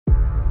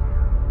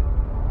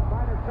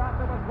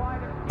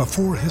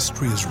Before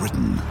history is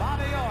written,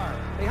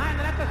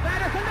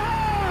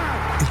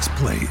 it's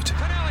played.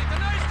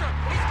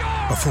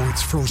 Before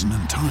it's frozen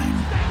in time,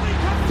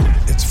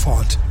 it's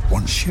fought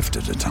one shift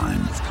at a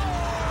time.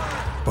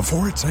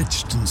 Before it's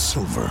etched in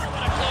silver,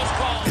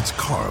 it's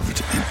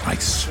carved in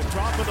ice.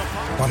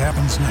 What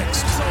happens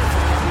next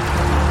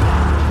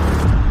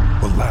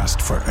will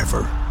last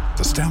forever.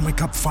 The Stanley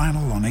Cup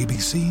Final on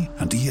ABC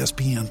and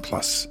ESPN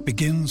Plus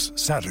begins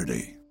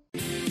Saturday.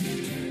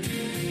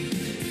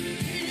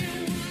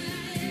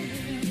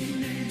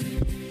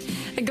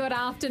 Good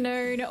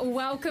afternoon.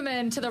 Welcome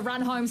into the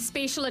Run Home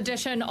special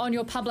edition on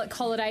your public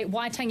holiday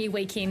Waitangi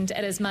weekend.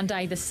 It is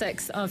Monday the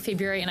 6th of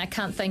February and I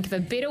can't think of a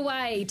better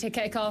way to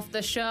kick off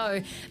the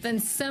show than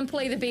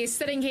simply the best.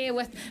 Sitting here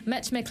with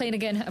Mitch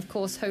McClenaghan, of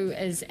course, who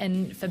is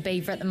in for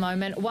Beaver at the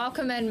moment.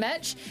 Welcome in,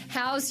 Mitch.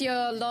 How's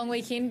your long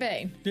weekend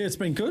been? Yeah, it's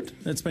been good.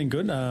 It's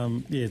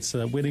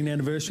a wedding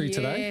anniversary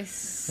today.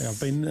 Yes. Yeah, I've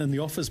been in the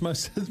office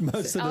most of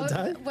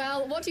the day.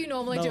 Well, what do you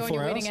normally do on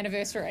your wedding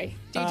anniversary?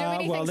 Do you do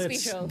anything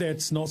special?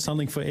 That's not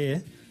something for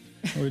air.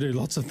 We do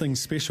lots of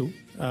things special.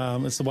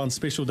 It's the one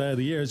special day of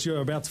the year, as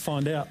you're about to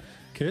find out,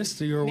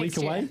 Kirst. You're a week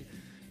away.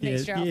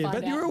 Next year I'll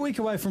find out. You're a week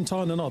away from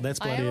tying the knot. That's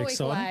bloody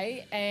exciting. I am a week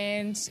away,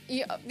 and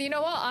you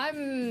know what?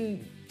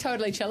 I'm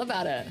totally chill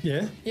about it.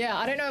 Yeah? Yeah,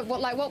 I don't know.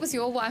 What was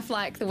your wife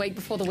like the week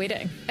before the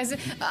wedding?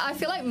 I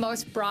feel like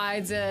most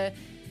brides are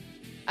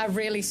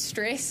really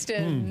stressed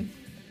and...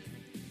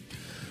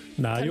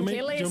 No, when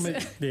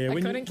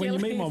you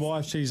meet my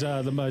wife, she's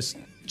the most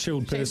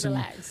chilled person.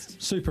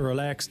 Relaxed. Super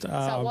relaxed.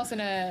 So it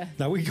wasn't a...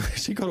 No,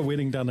 she got a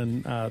wedding done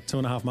in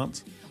 2.5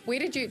 months. Where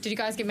did you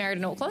guys get married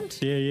in Auckland?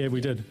 Yeah,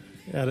 we did.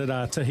 Out at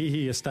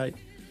Tahihi Estate.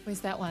 Where's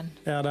that one?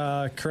 Out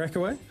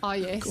Karakaway. Oh,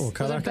 yes. Or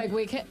Karaka.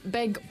 Was it a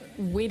big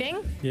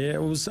wedding? Yeah,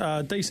 it was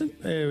decent.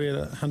 Yeah, we had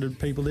 100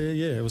 people there.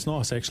 Yeah, it was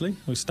nice, actually.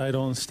 We stayed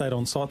on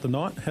site the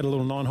night, had a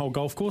little 9-hole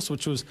golf course,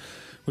 which was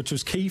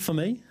key for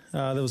me.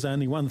 There was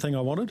only one thing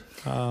I wanted.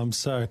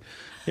 So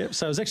it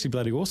was actually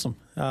bloody awesome.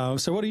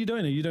 So what are you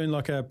doing? Are you doing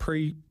like a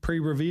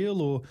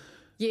pre-reveal or...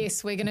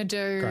 Yes, we're going to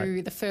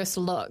do the first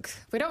look.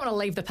 We don't want to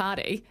leave the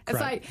party. It's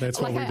like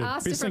that's what we did.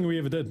 Best thing we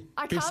ever did.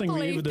 I can't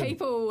believe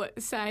people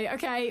say,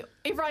 okay,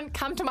 everyone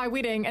come to my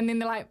wedding, and then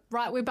they're like,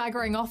 right, we're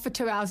buggering off for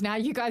 2 hours now.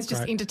 You guys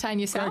just entertain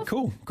yourself.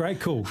 Great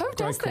cool. Who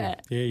does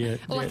that? Yeah.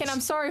 And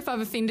I'm sorry if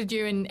I've offended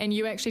you and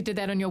you actually did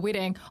that on your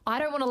wedding. I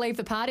don't want to leave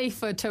the party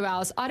for 2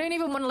 hours. I don't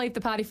even want to leave the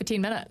party for 10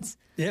 minutes.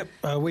 Yep.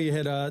 We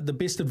had the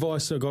best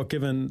advice I got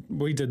given.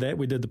 We did that.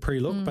 We did the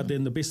pre-look, but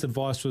then the best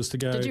advice was to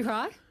go... Did you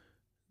cry?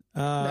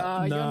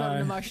 No, you're not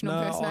an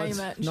emotional person, are you,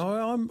 Mitch?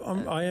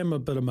 No, I am a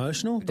bit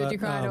emotional. Did you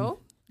cry at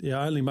all?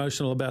 Yeah, only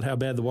emotional about how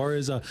bad the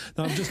Warriors are.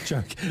 No, I'm just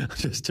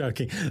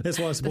joking. That's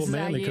why I support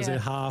Manly, because they're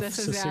half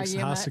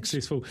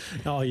successful.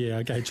 Oh, yeah,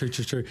 okay,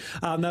 true.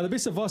 Now, the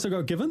best advice I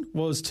got given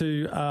was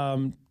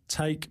to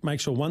make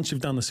sure once you've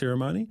done the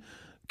ceremony,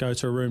 go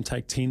to a room,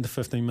 take 10 to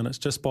 15 minutes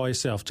just by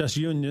yourself, just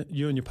you and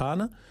your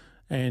partner,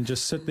 and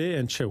just sit there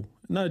and chill.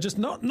 No, just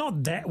not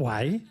that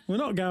way. We're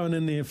not going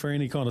in there for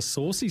any kind of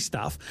saucy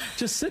stuff.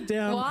 Just sit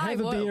down, have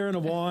a beer and a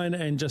wine,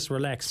 and just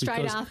relax.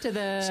 Straight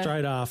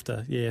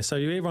after, yeah. So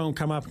everyone will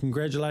come up,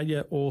 congratulate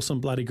you, awesome,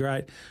 bloody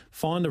great.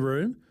 Find a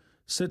room,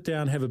 sit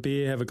down, have a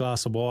beer, have a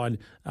glass of wine.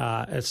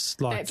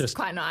 It's like that's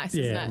quite nice,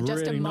 isn't it?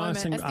 Just really a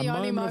moment. Nice. It's the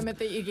only moment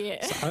that you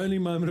get. It's the only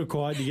moment of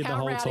quiet you get the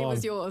whole time. How rowdy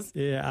was yours?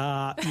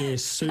 Yeah,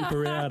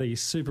 super rowdy.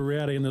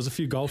 And there's a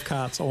few golf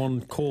carts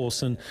on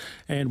course, and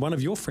one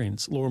of your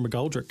friends, Laura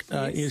McGoldrick,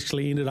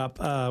 actually ended up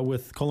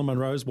with Colin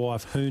Munro's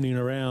wife hooning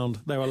around.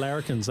 They were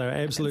larrikins. They were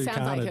absolute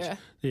carnage. Like her.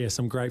 Yeah,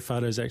 some great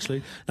photos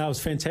actually. That was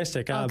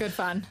fantastic. Good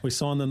fun. We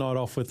signed the night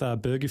off with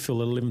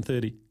Burgerfield at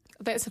 11:30.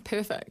 That's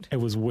perfect. It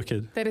was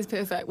wicked. That is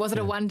perfect. Was it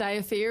a one-day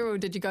affair or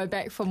did you go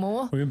back for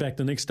more? We went back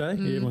the next day.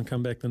 Yeah, everyone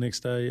come back the next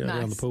day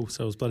around the pool,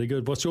 so it was bloody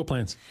good. What's your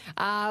plans?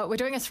 We're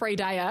doing a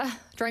 3-dayer.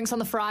 Drinks on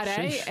the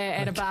Friday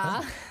at a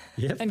bar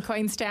in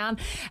Queenstown.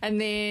 And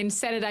then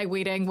Saturday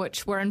wedding,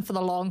 which we're in for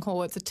the long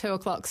haul. It's a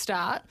 2:00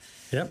 start.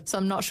 Yep. So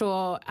I'm not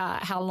sure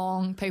how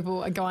long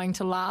people are going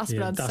to last. Yeah,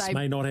 but I'd dust say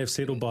may not have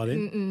settled by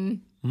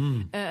then.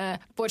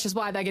 Which is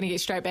why they're going to get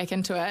straight back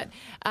into it.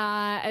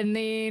 And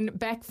then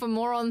back for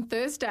more on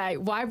Thursday.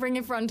 Why bring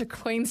everyone to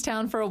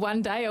Queenstown for a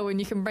 1-dayer when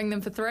you can bring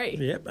them for 3?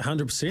 Yep,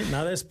 100%.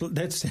 No,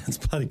 that sounds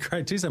bloody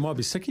great. Geez, they might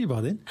be sick of you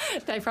by then.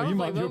 They probably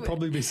will. You'll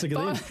probably be sick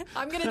of them.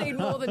 I'm going to need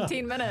more than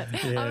 10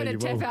 minutes. I'm going to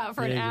tap out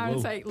for an hour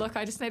and say, look,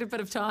 I just need a bit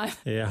of time.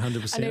 Yeah,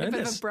 100%. I need a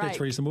bit of a break. That's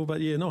reasonable, but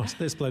yeah, nice.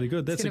 That's bloody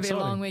good. That's exciting. It's going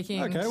to be a long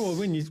weekend. Okay, well,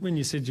 when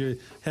you said you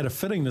had a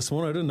fitting this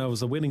morning, I didn't know it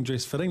was a wedding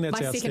dress fitting. That's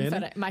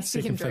outstanding. My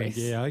second dress.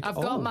 Yeah, okay. I've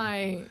got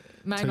my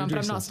main one, but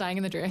I'm not staying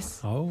in the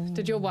dress. Oh.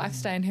 Did your wife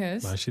stay in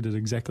hers? No, she did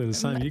exactly the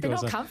same. They're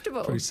not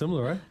comfortable. Pretty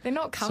similar, eh? They're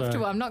not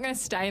comfortable. I'm not going to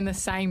stay in the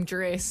same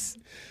dress.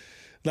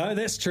 No,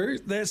 that's true.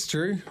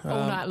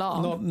 All night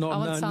long.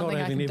 Not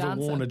having ever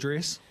worn a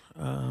dress.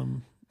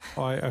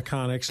 I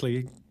can't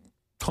actually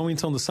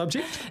comment on the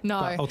subject. No.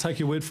 But I'll take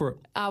your word for it.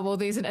 Well,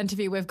 there's an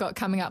interview we've got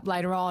coming up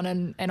later on,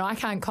 and I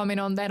can't comment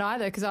on that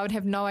either because I would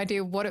have no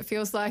idea what it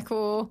feels like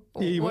or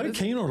you weren't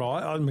keen on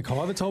it.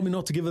 McIver told me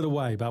not to give it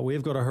away, but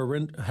we've got a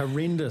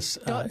horrendous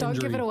Don't injury.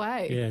 give it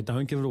away. Yeah,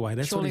 don't give it away.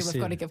 That's Surely what he we've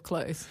said. got to give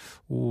clues.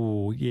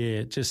 Oh,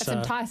 yeah. Just, it's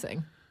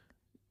enticing.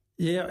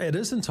 Yeah, it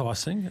is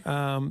enticing.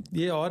 I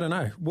don't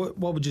know. What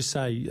would you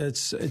say?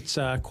 It's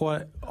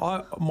quite.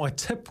 My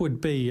tip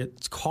would be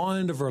it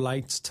kind of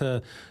relates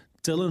to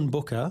Dylan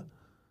Booker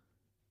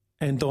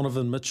and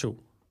Donovan Mitchell.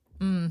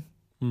 Any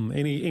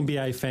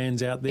NBA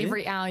fans out there?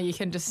 Every hour you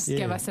can just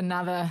give us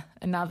another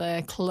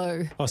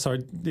clue. Oh,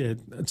 sorry. Yeah,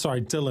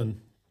 sorry, Dylan.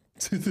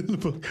 Devin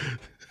Booker.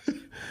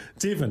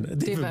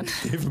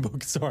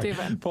 Sorry,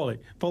 Devin. Polly.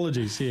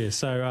 Apologies. Yeah.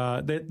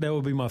 So that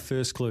will be my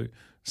first clue.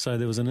 So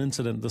there was an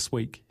incident this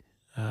week.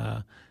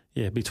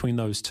 Between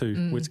those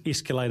two, which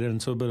escalated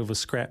into a bit of a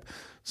scrap.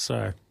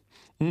 So.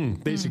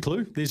 There's your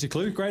clue. There's your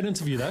clue. Great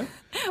interview, though.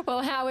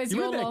 Well, how was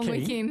your long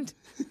weekend?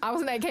 I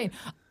wasn't that keen.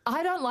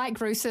 I don't like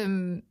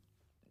gruesome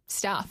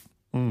stuff.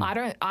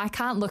 I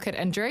can't look at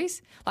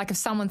injuries. Like if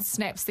someone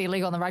snaps their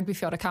leg on the rugby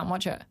field, I can't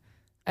watch it.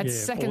 It's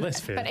sick.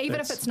 That's fair. But even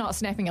if it's not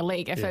snapping a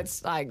leg, if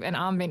it's like an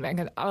arm bent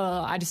back,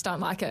 I just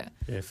don't like it.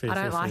 Yeah, fair, I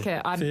don't like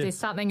it. There's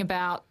something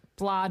about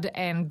blood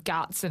and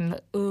guts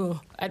and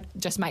it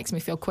just makes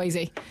me feel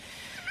queasy.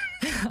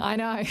 I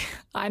know.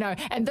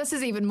 And this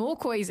is even more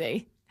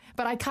queasy.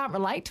 But I can't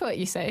relate to it,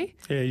 you see.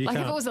 Yeah, you can't.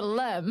 If it was a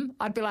limb,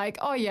 I'd be like,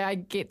 oh, yeah, I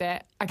get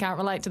that. I can't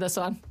relate to this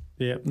one.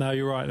 Yeah, no,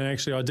 you're right. And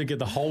actually, I did get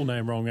the whole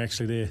name wrong,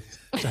 actually, there,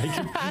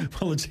 Jacob.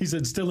 Apologies.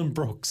 It's Dylan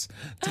Brooks.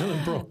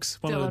 Dylan Brooks,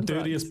 one of the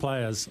dirtiest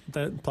players in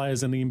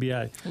the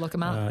NBA. Look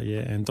him up.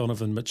 And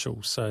Donovan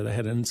Mitchell. So they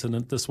had an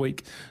incident this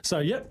week.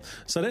 So,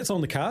 so that's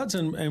on the cards,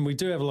 and we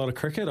do have a lot of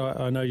cricket.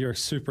 I know you're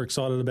super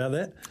excited about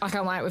that. I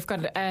can't wait. We've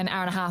got an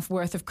hour and a half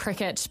worth of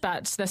cricket,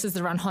 but this is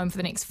the run home for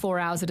the next 4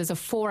 hours. It is a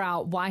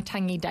 4-hour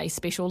Waitangi Day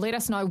special. Let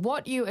us know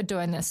what you are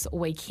doing this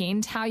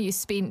weekend, how you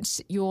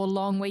spent your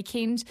long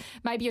weekend.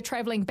 Maybe you're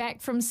travelling back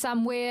from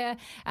somewhere.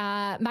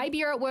 Maybe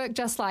you're at work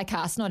just like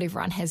us. Not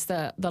everyone has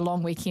the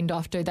long weekend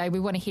off, do they? We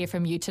want to hear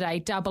from you today.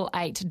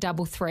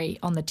 8833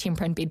 on the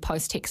Temper and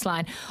Bedpost text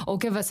line, or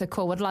give us a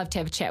call. We'd love to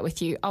have a chat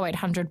with you.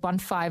 0800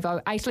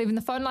 150 811.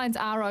 The phone lines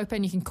are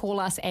open. You can call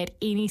us at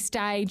any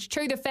stage.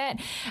 Chew the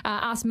fat.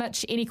 Ask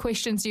Mitch any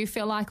questions you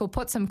feel like, or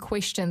put some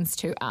questions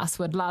to us.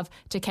 We'd love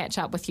to catch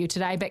up with you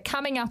today. But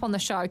coming up on the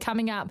show,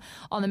 coming up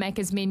on the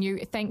Macca's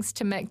menu, thanks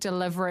to Mick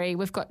Delivery,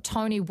 we've got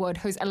Tony Wood,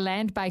 who's a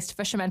land-based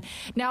fisherman.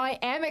 Now, I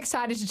am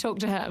excited to talk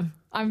to him.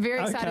 I'm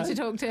very excited to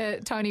talk to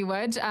Tony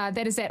Wood.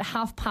 That is at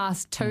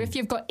 2:30. If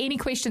you've got any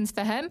questions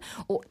for him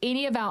or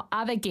any of our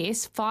other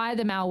guests, fire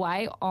them our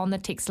way on the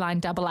text line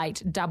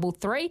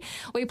 8833.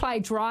 We play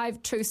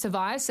Drive to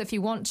Survive. So if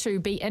you want to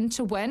be in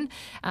to win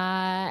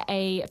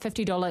a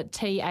 $50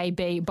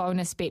 TAB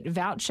bonus bet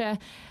voucher,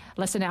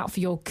 listen out for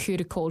your cue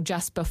to call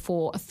just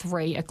before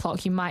 3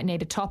 o'clock. You might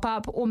need a top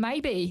up, or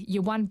maybe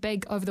you won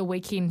big over the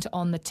weekend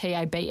on the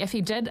TAB. If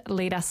you did,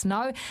 let us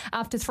know.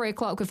 After 3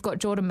 o'clock, we've got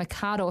Jordan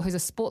Mercado, who's a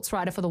sports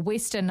writer for the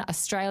Western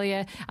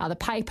Australia, the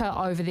paper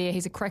over there.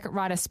 He's a cricket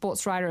writer,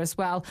 sports writer as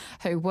well,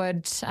 who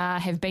would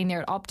have been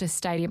there at Optus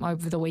Stadium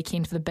over the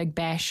weekend for the Big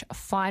Bash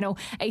final.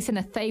 Ethan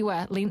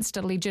Athiwa,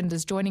 Leinster legend,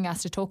 is joining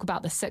us to talk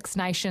about the Six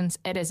Nations.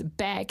 It is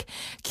back.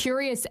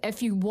 Curious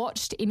if you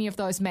watched any of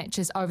those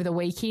matches over the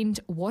weekend.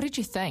 What did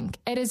you think?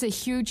 It is a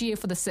huge year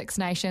for the Six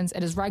Nations.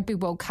 It is Rugby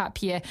World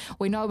Cup year.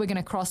 We know we're going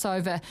to cross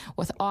over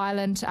with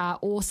Ireland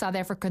or South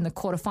Africa in the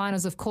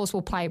quarterfinals. Of course,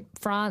 we'll play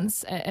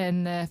France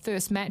in the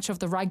first match of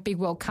the Rugby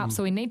World Cup.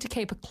 So we need to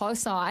keep a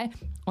close eye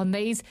on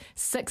these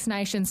Six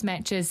Nations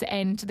matches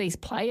and these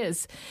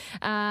players.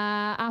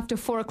 After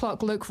 4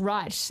 o'clock, Luke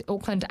Wright,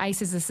 Auckland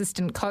Aces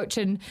assistant coach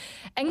and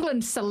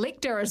England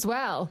selector as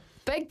well.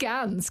 Big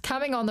guns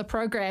coming on the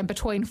program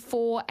between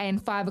 4 and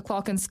 5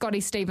 o'clock. And Scotty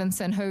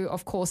Stevenson, who,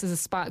 of course, is a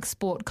Spark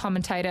Sport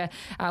commentator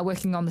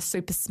working on the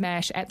Super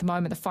Smash at the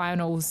moment. The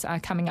finals are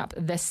coming up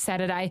this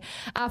Saturday.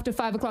 After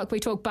 5 o'clock, we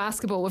talk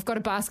basketball. We've got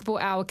a basketball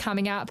hour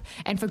coming up,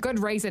 and for good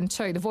reason,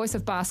 too. The voice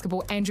of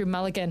basketball, Andrew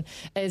Mulligan,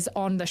 is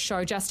on the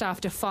show just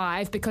after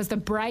 5 because the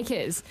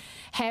Breakers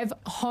have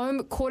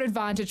home court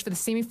advantage for the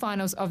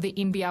semi-finals of the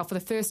NBL for the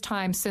first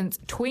time since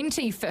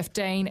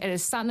 2015. It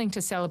is something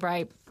to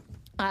celebrate.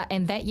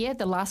 And that year,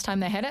 the last time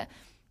they had it,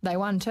 they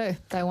won too.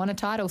 They won a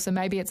title, so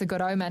maybe it's a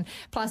good omen.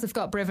 Plus, they've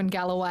got Brevin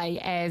Galloway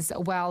as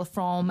well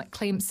from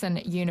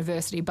Clemson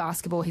University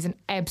basketball. He's an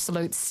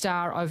absolute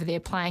star over there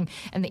playing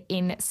in the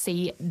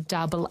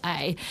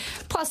NCAA.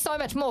 Plus, so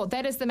much more.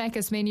 That is the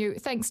Macca's menu.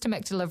 Thanks to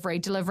Mick Delivery,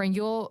 delivering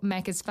your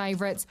Macca's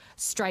favourites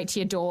straight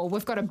to your door.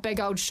 We've got a big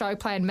old show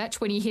planned, Mitch.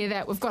 When you hear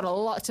that, we've got a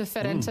lot to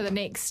fit into the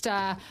next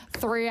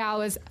 3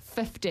 hours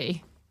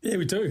 50. Yeah,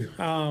 we do.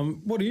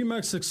 What are you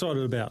most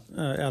excited about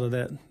out of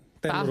that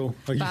little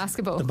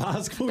basketball? The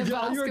basketball.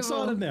 You're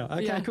excited now.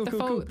 Okay, yeah, cool. The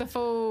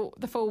full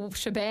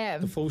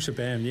shabam. The full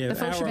shabam. Yeah, the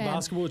full hour shabam. of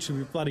basketball, which should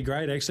be bloody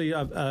great. Actually,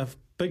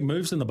 big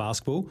moves in the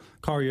basketball.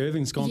 Kyrie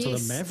Irving's gone to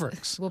the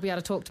Mavericks. We'll be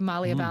able to talk to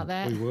Marley about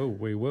that.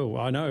 We will.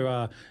 I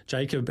know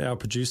Jacob, our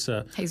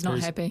producer. He's not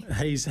happy.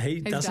 He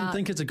doesn't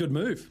think it's a good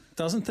move.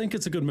 Doesn't think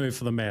it's a good move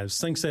for the Mavs.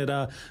 Thinks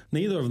that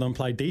neither of them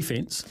play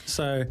defense.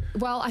 So,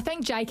 well, I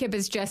think Jacob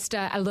is just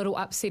a little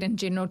upset in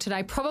general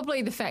today.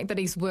 Probably the fact that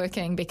he's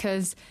working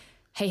because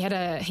he had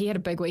a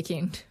big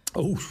weekend.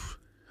 Oh.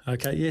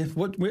 Okay, yeah.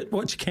 What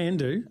you can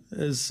do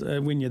is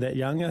when you're that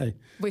young, eh?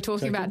 We're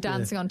talking about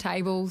dancing on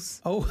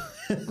tables. Oh,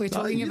 we're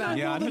talking about.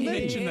 Yeah, I didn't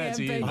mention that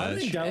to you. I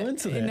didn't go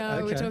into that. No,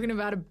 okay. We're talking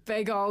about a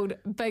big old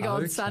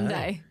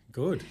Sunday.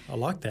 Good, I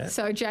like that.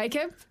 So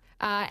Jacob,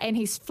 and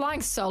he's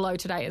flying solo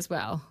today as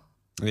well.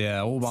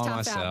 Yeah, all by it's tough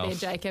myself. out there,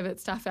 Jacob.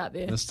 It's tough out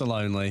there. Mr.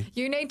 Lonely.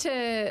 You need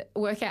to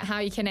work out how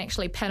you can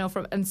actually panel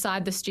from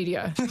inside the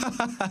studio.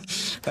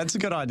 That's a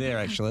good idea,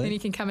 actually. Then you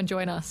can come and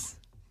join us.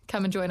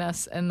 Come and join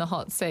us in the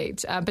hot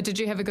seat. But did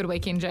you have a good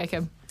weekend,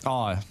 Jacob?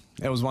 Oh,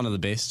 it was one of the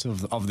best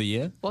of the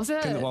year. Was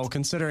it? Well,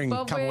 considering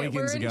a couple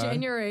weekends ago. We're in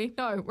January.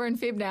 No, we're in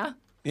Feb now.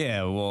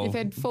 Yeah, well. You've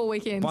had 4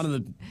 weekends. One of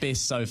the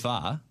best so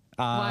far.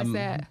 Why is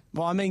that?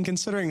 Well, I mean,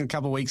 considering a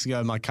couple of weeks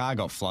ago my car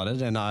got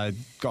flooded and I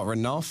got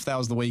written off. That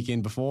was the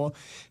weekend before.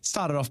 It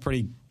started off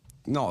pretty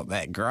not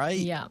that great.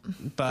 Yeah.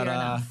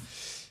 But,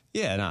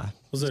 yeah, no.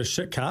 Was it a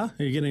shit car?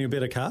 Are you getting a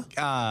better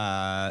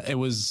car? It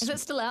was. Is it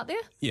still out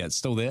there? Yeah, it's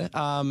still there.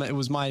 It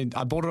was I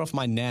bought it off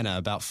my nana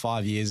about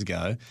 5 years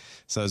ago.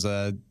 So it was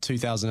a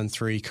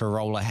 2003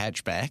 Corolla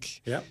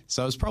hatchback. Yep.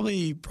 So it was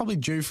probably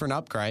due for an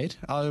upgrade.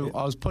 I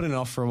was putting it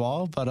off for a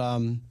while, but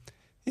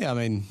yeah, I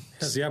mean,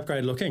 how's the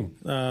upgrade looking?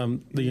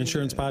 The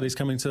insurance party's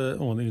coming to,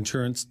 or the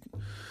insurance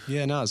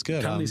yeah, no, it's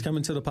good. company's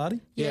coming to the party.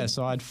 Yeah,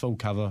 so I had full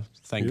cover,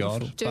 thank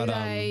God.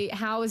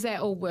 How is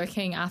that all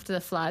working after the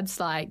floods?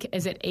 Like,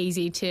 is it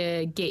easy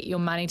to get your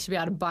money to be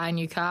able to buy a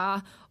new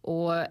car,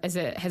 or has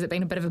it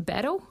been a bit of a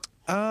battle?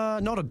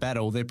 Not a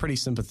battle. They're pretty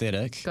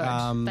sympathetic.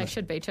 Good. They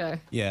should be too.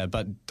 Yeah,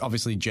 but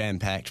obviously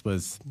jam-packed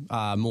with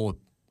more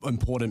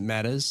important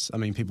matters. I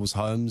mean, people's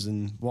homes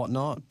and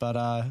whatnot.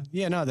 But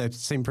yeah, no, they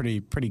seem pretty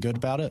good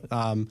about it.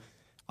 I'm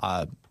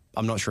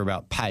not sure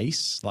about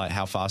pace, like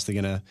how fast they're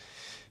going to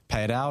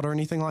pay it out or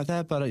anything like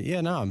that. But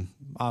yeah, no,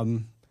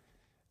 I'm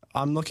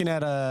looking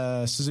at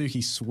a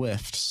Suzuki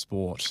Swift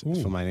Sport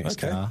for my next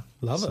car.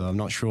 Love it. So I'm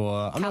not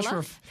sure. I'm not sure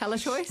if colour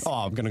choice. Oh,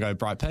 I'm going to go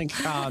bright pink.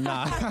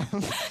 No,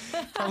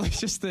 probably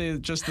just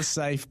the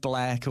safe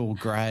black or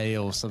grey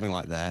or something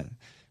like that.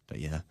 But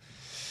yeah,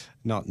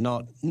 not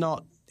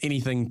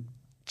anything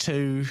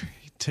too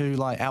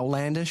like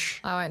outlandish.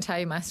 I won't tell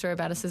you my story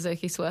about a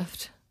Suzuki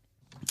Swift.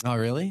 Oh,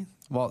 really?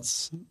 Well,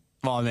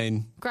 I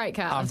mean, great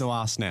cars. I have to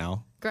ask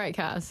now. Great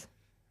cars.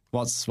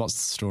 What's the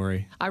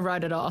story? I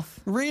wrote it off.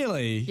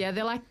 Really? Yeah,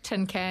 they're like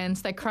tin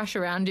cans. They crush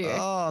around you.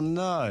 Oh,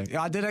 no.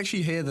 I did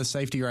actually hear the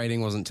safety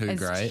rating wasn't too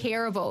great. It's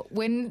terrible.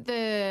 When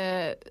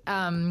the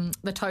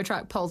tow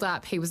truck pulled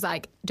up, he was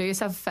like, do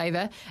yourself a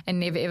favour and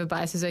never ever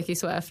buy a Suzuki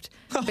Swift.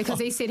 Because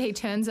he said he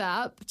turns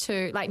up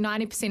to like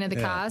 90% of the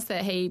cars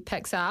that he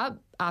picks up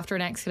after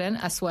an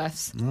accident are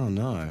Swifts. Oh,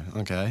 no.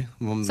 Okay.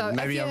 Well, so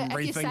maybe I'm rethinking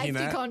if you're safety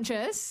that.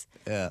 conscious.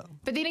 Yeah.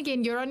 But then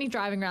again, you're only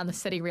driving around the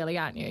city, really,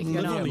 aren't you?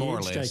 You're Live on the more or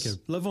edge, less. Jacob.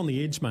 Live on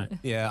the edge, mate.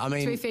 Yeah, I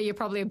mean... To be fair, you're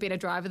probably a better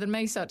driver than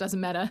me, so it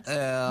doesn't matter. I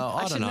I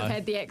don't shouldn't know. have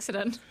had the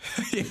accident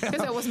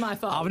because it was my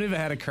fault. I've never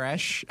had a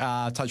crash,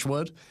 touch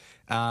wood.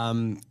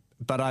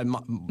 But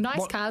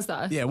nice cars,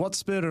 though. Yeah, what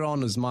spurred it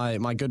on is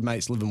my good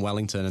mates live in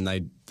Wellington,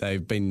 and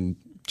they've been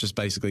just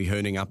basically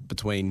hooning up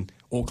between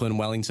Auckland and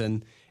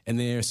Wellington in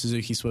their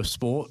Suzuki Swift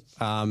Sport.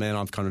 And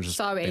I've kind of just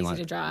so been easy like,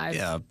 to drive.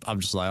 Yeah,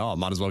 I'm just like, I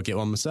might as well get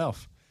one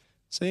myself.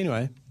 So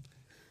anyway.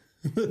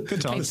 Good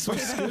times.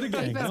 Good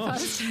again.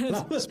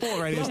 Sport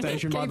radio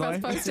station, by the way.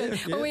 Keep us posted.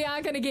 Well, we are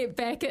going to get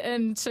back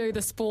into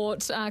the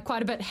sport.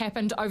 Quite a bit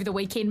happened over the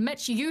weekend.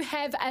 Mitch, you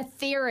have a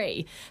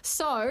theory.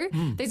 So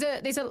there's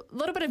a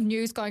little bit of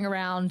news going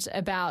around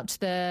about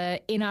the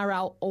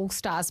NRL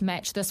All-Stars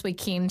match this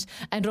weekend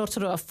in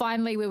Rotorua.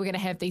 Finally, we were going to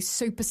have these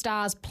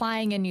superstars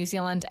playing in New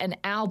Zealand in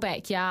our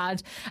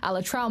backyard.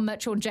 Latrell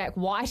Mitchell and Jack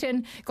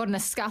Whiten got in a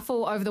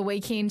scuffle over the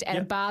weekend at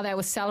a bar. They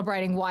were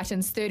celebrating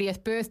Whiten's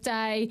 30th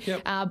birthday.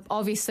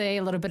 Obviously,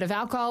 a little bit of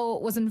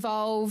alcohol was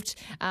involved,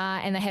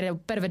 and they had a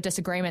bit of a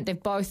disagreement. They've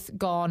both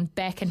gone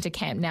back into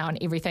camp now, and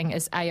everything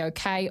is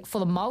A-OK. For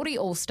the Māori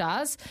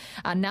All-Stars,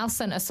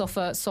 Nelson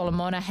Asofa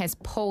Solomona has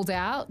pulled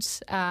out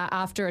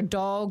after a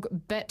dog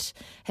bit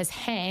his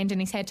hand,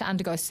 and he's had to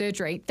undergo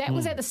surgery. That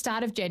was at the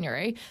start of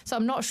January, so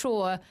I'm not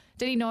sure.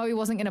 Did he know he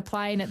wasn't going to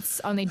play, and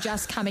it's only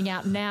just coming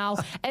out now?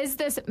 Is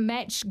this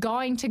match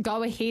going to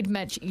go ahead,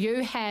 Mitch?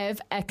 You have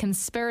a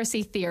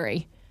conspiracy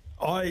theory.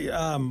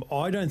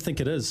 I don't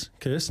think it is,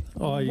 Kirst.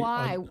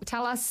 Why?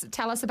 Tell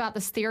us about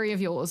this theory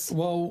of yours.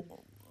 Well,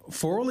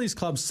 for all these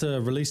clubs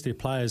to release their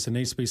players, there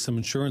needs to be some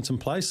insurance in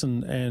place,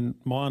 and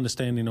my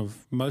understanding of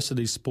most of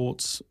these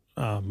sports,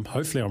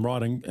 hopefully I'm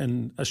right,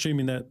 and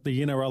assuming that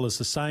the NRL is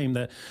the same,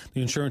 that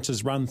the insurance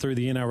is run through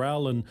the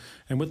NRL,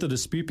 and with the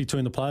dispute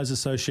between the Players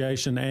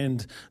Association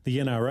and the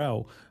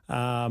NRL,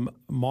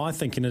 my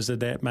thinking is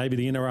that maybe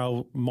the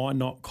NRL might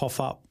not cough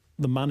up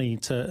the money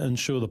to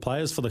insure the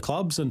players for the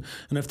clubs. And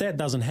if that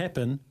doesn't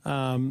happen,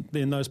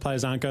 then those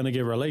players aren't going to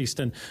get released.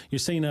 And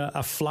you've seen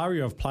a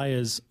flurry of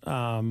players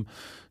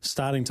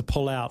starting to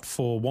pull out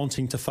for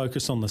wanting to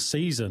focus on the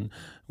season,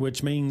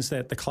 which means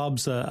that the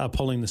clubs are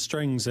pulling the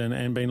strings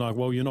and being like,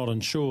 well, you're not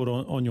insured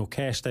on your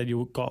cash that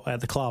you got at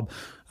the club.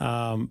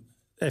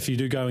 If you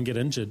do go and get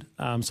injured.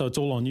 So it's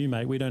all on you,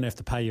 mate. We don't have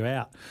to pay you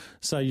out.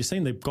 So you're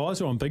seeing the guys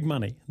who are on big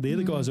money. They're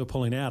the guys who are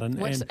pulling out.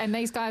 And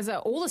these guys are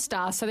all the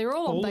stars, so they're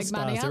all on big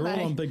money, aren't they? They're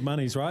all on big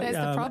monies, right? That's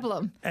the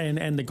problem.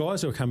 And the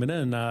guys who are coming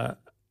in, your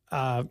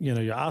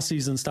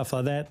Aussies and stuff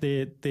like that,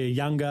 they're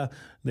younger.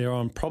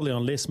 They're probably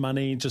on less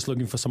money, just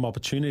looking for some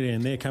opportunity,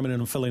 and they're coming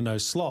in and filling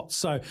those slots.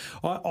 So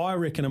I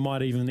reckon it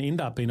might even end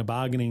up being a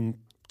bargaining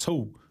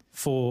tool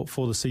for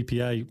the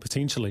CPA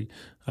potentially,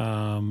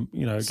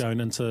 going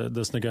into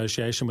this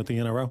negotiation with the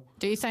NRL.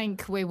 Do you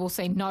think we will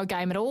see no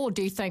game at all, or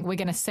do you think we're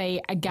going to see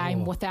a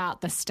game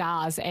without the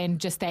stars and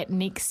just that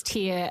next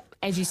tier,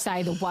 as you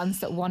say, the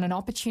ones that want an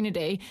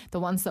opportunity, the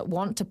ones that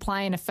want to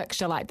play in a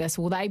fixture like this,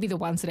 will they be the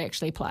ones that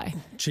actually play?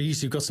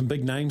 Geez, you've got some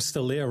big names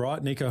still there,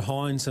 right? Nico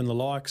Hines and the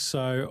like.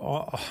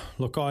 So,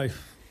 I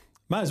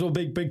may as well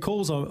big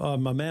calls.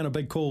 I'm a man of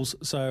big calls.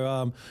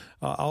 So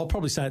I'll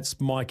probably say it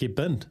might get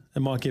binned.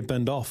 It might get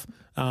binned off.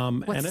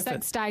 With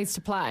 6 days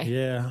to play.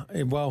 Yeah,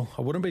 well,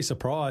 I wouldn't be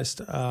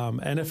surprised.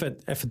 And if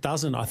it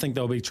doesn't, I think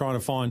they'll be trying to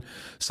find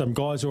some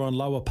guys who are on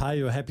lower pay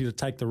who are happy to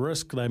take the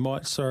risk. They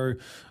might throw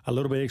a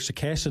little bit extra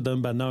cash at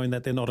them, but knowing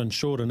that they're not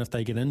insured, and if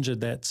they get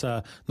injured, that's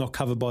not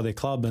covered by their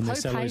club and their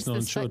salary's not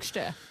insured.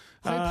 Fixture?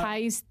 Who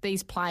pays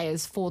these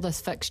players for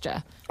this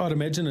fixture? I'd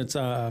imagine it's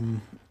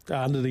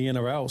under the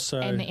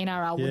NRL. And the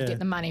NRL would get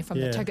the money from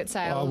the ticket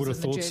sales. I would have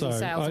thought so.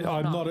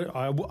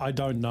 I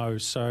don't know.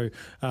 So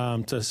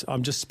I'm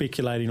just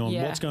speculating on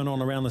what's going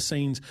on around the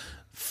scenes.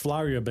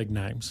 Flurry of big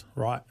names,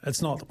 right?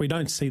 It's not. We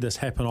don't see this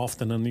happen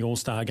often in the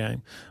All-Star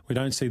game. We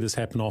don't see this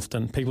happen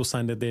often. People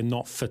saying that they're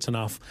not fit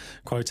enough,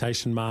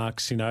 quotation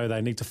marks,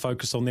 they need to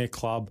focus on their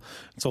club.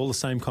 It's all the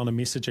same kind of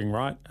messaging,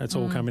 right? It's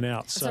all coming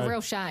out. It's a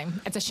real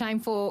shame. It's a shame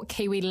for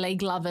Kiwi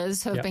league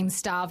lovers who have been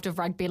starved of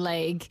rugby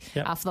league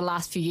for the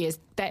last few years.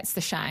 That's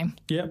the shame.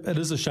 Yeah, it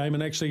is a shame.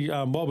 And actually,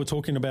 while we're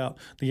talking about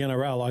the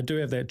NRL, I do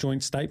have that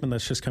joint statement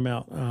that's just come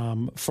out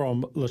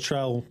from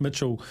Latrell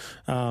Mitchell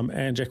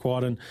and Jack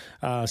Wyden.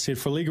 Said,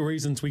 for legal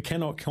reasons, we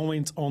cannot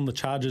comment on the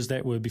charges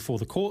that were before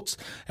the courts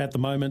at the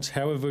moment.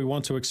 However, we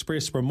want to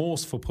express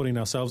remorse for putting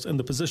ourselves in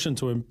the position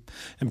to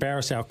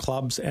embarrass our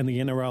clubs and the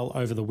NRL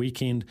over the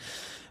weekend.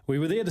 We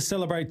were there to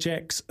celebrate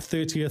Jack's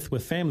 30th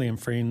with family and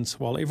friends.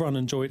 While everyone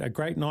enjoyed a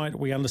great night,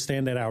 we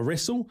understand that our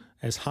wrestle,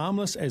 as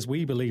harmless as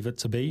we believe it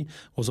to be,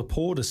 was a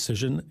poor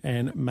decision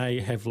and may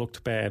have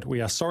looked bad.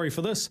 We are sorry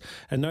for this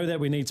and know that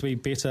we need to be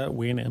better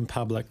when in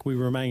public. We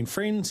remain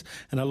friends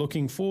and are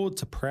looking forward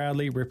to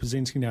proudly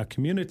representing our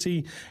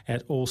community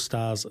at All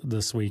Stars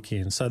this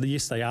weekend. So,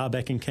 yes, they are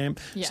back in camp.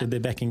 Yeah. So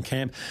they're back in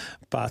camp.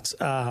 But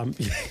are you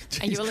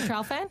a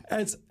Latrell fan?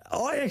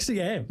 I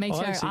actually am. Me too.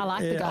 I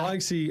like the guy. I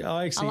actually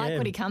I like am.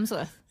 what he comes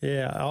with.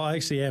 Yeah, I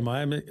actually am.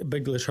 I am a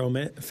big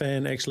Latrell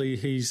fan. Actually,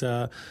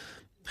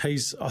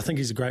 I think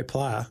he's a great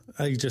player.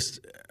 He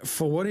just,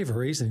 for whatever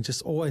reason, he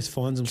just always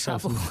finds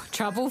himself.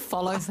 Trouble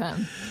follows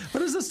him.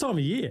 But it's this time of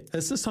year.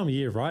 It's this time of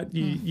year, right?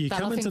 You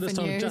come into this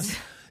time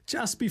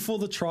just before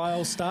the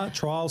trials start.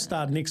 Trials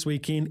start next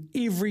weekend.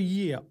 Every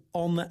year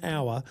on the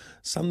hour,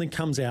 something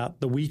comes out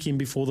the weekend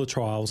before the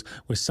trials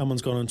where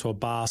someone's gone into a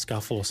bar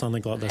scuffle or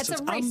something like this. It's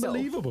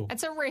unbelievable.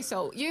 It's a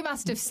wrestle. You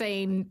must have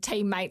seen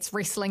teammates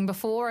wrestling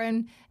before,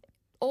 and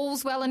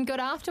all's well and good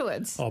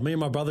afterwards. Oh, me and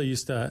my brother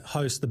used to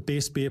host the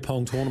best beer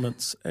pong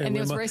tournaments. And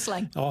there was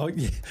wrestling. Oh,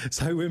 yeah.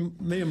 So when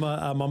me and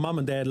my mum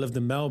and dad lived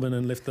in Melbourne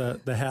and left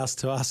the house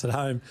to us at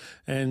home,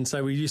 and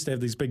so we used to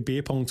have these big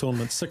beer pong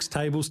tournaments, 6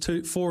 tables,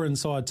 4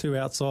 inside, 2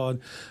 outside,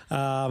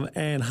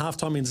 and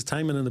halftime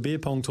entertainment in the beer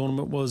pong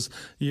tournament was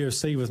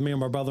UFC with me and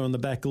my brother on the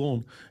back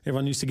lawn.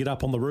 Everyone used to get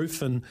up on the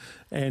roof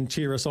and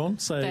cheer us on.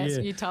 So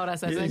you told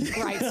us that's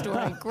a great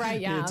story.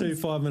 Great yarns. 2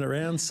 5-minute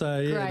rounds.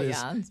 So great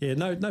yarns. Yeah,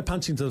 no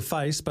punching to the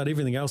face, but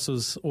everything else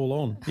was all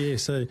on. Yeah,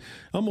 so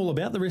I'm all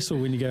about the wrestle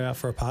when you go out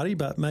for a party,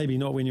 but maybe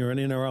not when you're an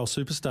NRL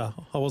superstar.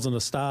 I wasn't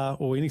a star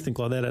or anything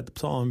like that at the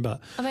time. But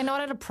are they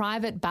not at a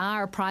private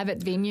bar, a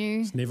private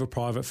venue? It's never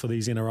private for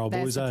these NRL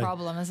boys. That's the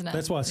problem, isn't it?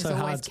 That's why it's There's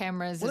so always hard.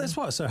 Cameras. Well, that's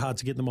why it's so hard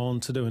to get them on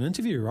to do an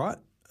interview, right?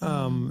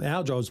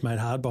 Our job's made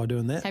hard by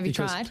doing that. Have you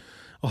tried?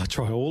 I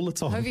try all the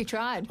time. Who have you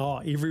tried? Oh,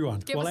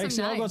 everyone. Give us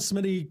some I got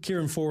Smitty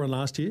Kieran Foran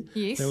last year.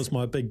 Yes. That was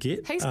my big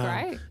get. He's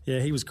great. Yeah,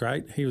 he was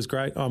great.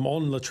 I'm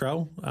on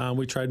Latrell.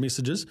 We trade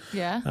messages.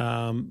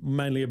 Yeah.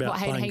 Mainly about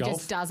playing golf. He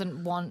just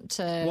doesn't want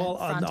to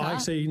front up? I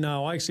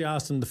actually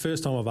asked him, the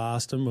first time I've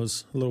asked him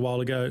was a little while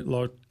ago,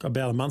 like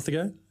about a month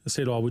ago. I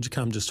said, would you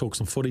come just talk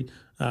some footy?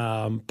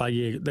 But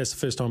yeah, that's the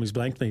first time he's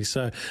blanked me.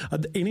 So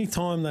any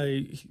time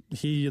they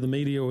hear the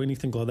media or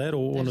anything like that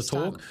or want to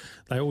talk,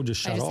 they all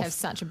just shut off. They just have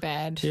such a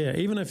bad... Yeah,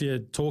 even if you're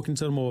talking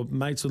to them or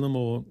mates with them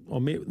or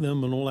met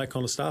them and all that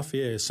kind of stuff,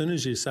 yeah, as soon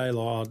as you say, I'd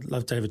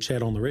love to have a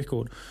chat on the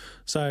record.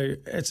 So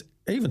it's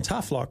even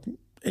tough, like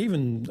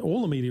even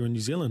all the media in New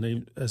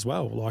Zealand as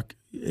well, like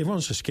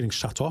everyone's just getting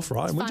shut off,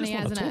 right? It's and we funny,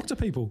 just want to talk to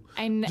people.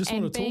 And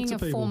being a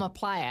former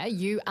player,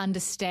 you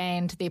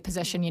understand their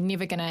position. You're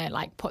never going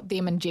to put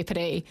them in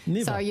jeopardy.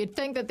 Never. So you'd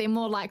think that they're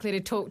more likely to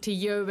talk to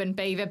you and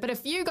Beaver. But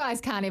if you guys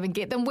can't even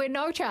get them, we're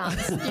no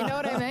chance. You know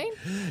what I mean?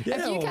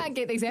 Yeah, if you can't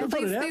get these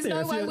athletes, there's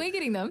no way we're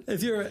getting them.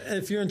 If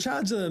you're in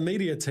charge of the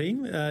media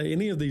team,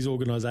 any of these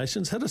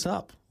organisations, hit us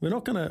up. We're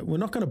not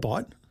gonna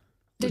bite.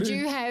 Did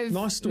you have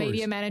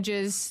media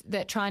managers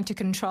that tried to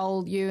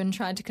control you and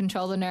tried to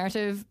control the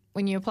narrative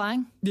when you were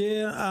playing?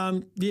 Yeah,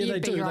 they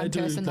do.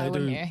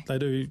 They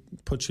do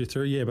put you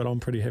through. Yeah, but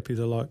I'm pretty happy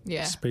to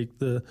speak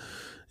the.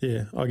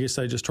 Yeah, I guess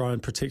they just try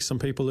and protect some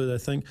people who they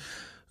think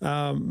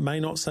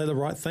may not say the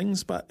right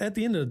things. But at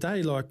the end of the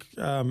day,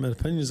 an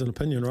opinion is an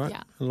opinion, right?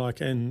 Yeah.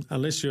 And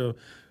unless you're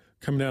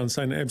coming down and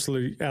saying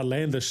absolutely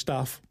outlandish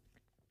stuff,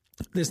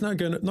 there's not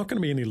going to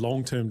be any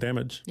long-term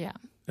damage. Yeah.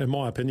 In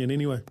my opinion,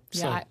 anyway.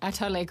 Yeah, I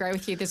totally agree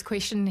with you. There's a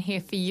question here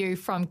for you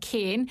from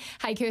Ken.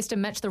 Hey,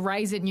 Kirsten, Mitch, the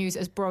Razor news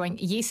is brewing.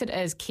 Yes, it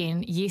is,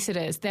 Ken. Yes, it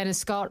is. That is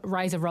Scott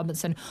Razor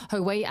Robinson,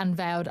 who we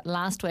unveiled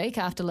last week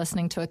after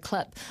listening to a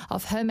clip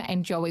of him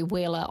and Joey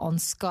Wheeler on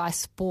Sky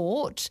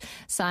Sport,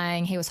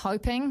 saying he was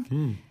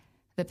hoping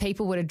that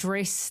people would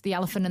address the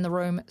elephant in the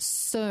room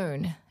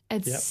soon.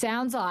 It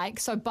sounds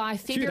like, so by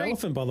February... Cute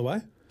elephant, by the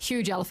way.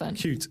 Huge elephant.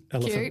 Cute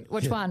elephant. Cute?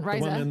 Which one?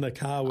 Razor? The one in the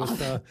car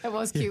with... it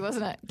was cute,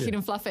 wasn't it? Cute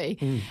and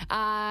fluffy.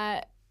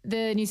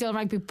 The New Zealand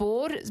Rugby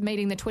Board is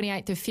meeting the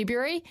 28th of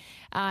February,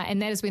 and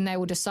that is when they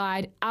will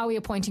decide, are we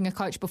appointing a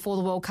coach before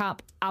the World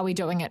Cup? Are we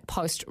doing it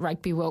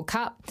post-Rugby World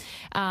Cup?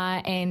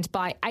 And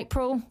by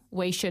April,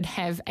 we should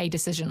have a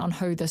decision on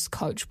who this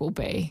coach will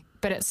be.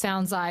 But it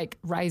sounds like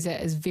Razor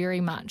is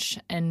very much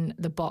in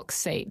the box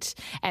seat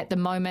at the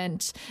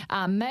moment.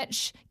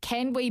 Mitch,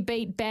 can we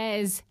beat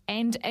Baz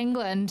and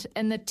England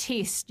in the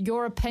test?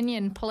 Your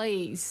opinion,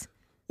 please.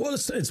 Well,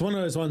 it's one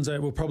of those ones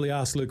that we'll probably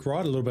ask Luke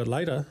Wright a little bit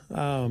later.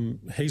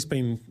 He's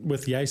been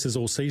with the Aces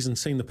all season,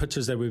 seen the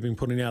pictures that we've been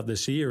putting out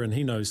this year, and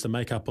he knows the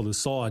makeup of the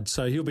side.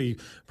 So he'll be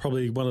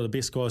probably one of the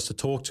best guys to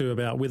talk to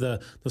about whether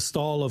the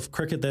style of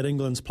cricket that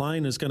England's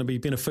playing is going to be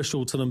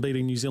beneficial to them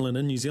beating New Zealand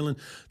in New Zealand.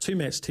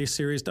 2-match test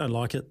series, don't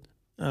like it.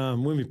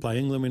 When we play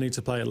England, we need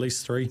to play at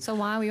least 3. So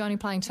why are we only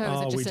playing 2?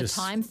 Is it just a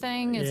time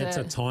thing? It's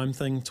a time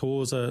thing.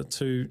 Tours are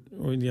too,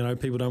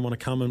 people don't want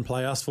to come and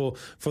play us for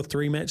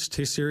 3-match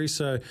test series.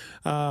 So,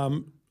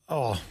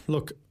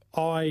 look,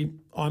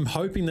 I'm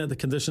hoping that the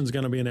conditions are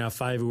going to be in our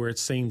favour where it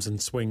seems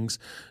and swings.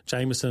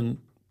 Jameson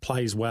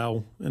plays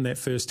well in that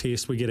first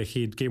test. We get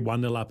ahead, get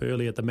 1-0 up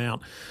early at the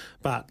Mount.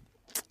 But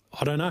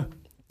I don't know.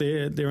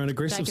 They're an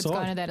aggressive Jacob's side.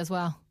 going to that as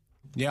well.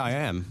 Yeah, I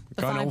am.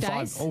 Going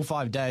all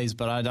 5 days,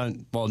 but I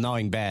don't,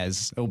 knowing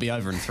Baz, it'll be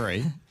over in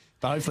 3.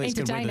 But hopefully it's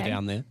good weather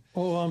down there.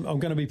 Well, I'm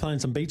going to be playing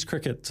some beach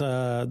cricket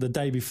the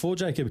day before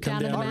Jacob.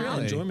 Come down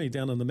and join me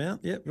down on the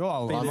Mount. Yep.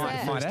 Oh, I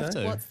might have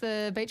to. What's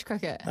the beach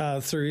cricket?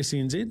 Through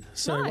SENZ.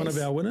 So nice. One of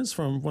our winners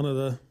from one of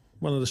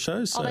the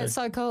shows. So, that's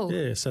so cool.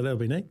 Yeah, so that'll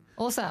be neat.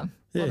 Awesome.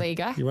 Yeah. Well, there you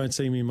go. You won't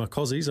see me in my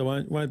cozies. I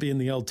won't be in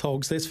the old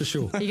togs, that's for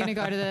sure. You're going to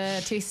go to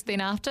the test then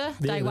after?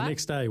 Day 1? The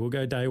next day. We'll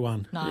go day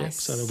 1. Nice. Yep,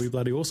 so that'll be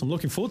bloody awesome.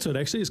 Looking forward to it,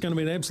 actually. It's going to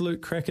be an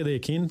absolute cracker there,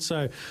 Ken.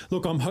 So,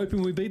 look, I'm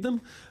hoping we beat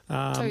them.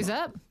 2's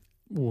up?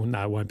 Well,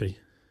 no, it won't be.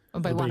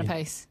 It'll be 1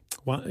 apiece.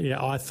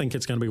 I think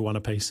it's going to be 1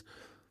 apiece.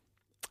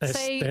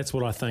 That's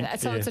what I think.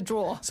 So it's a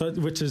draw. So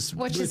which is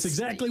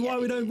exactly why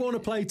we don't want to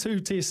play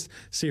 2 test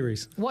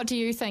series. What do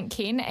you think,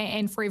 Ken?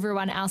 And for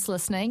everyone else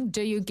listening,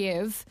 do you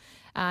give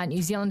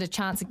New Zealand a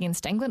chance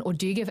against England, or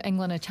do you give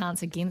England a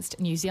chance against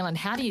New Zealand?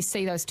 How do you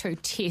see those 2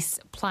 tests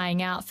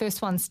playing out?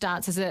 First one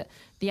starts, is it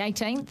the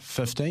 18th?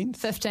 15th.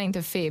 15th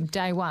of Feb,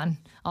 day 1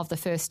 of the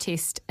first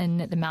test in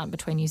the Mount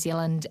between New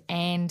Zealand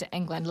and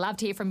England. Love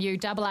to hear from you.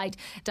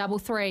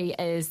 8833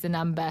 is the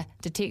number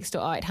to text,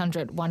 or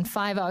 0800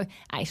 150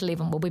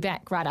 811. We'll be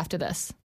back right after this.